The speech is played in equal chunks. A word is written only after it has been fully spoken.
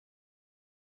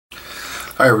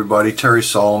Hi everybody,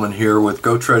 TerrySoloman here with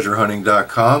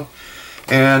GoTreasureHunting.com,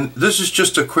 and this is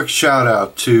just a quick shout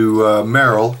out to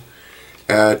Merrill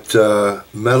at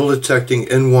Metal Detecting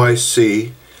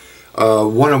NYC,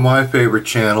 one of my favorite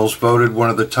channels, voted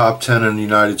one of the top 10 in the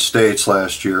United States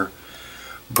last year.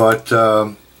 But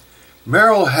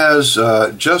Merrill has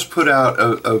just put out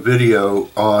a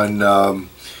video on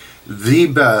the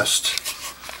best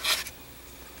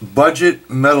budget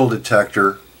metal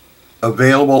detector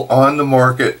available on the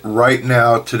market right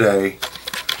now today,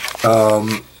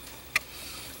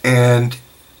 and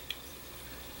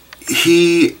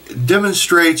he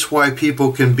demonstrates why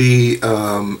people can be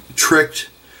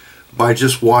tricked by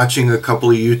just watching a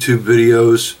couple of YouTube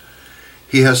videos.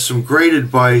 He has some great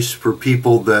advice for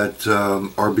people that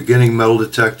are beginning metal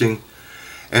detecting,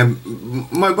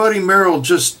 and my buddy Merrill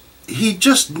just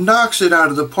knocks it out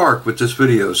of the park with this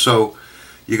video, so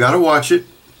you got to watch it.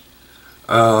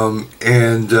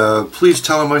 And please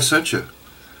tell him I sent you.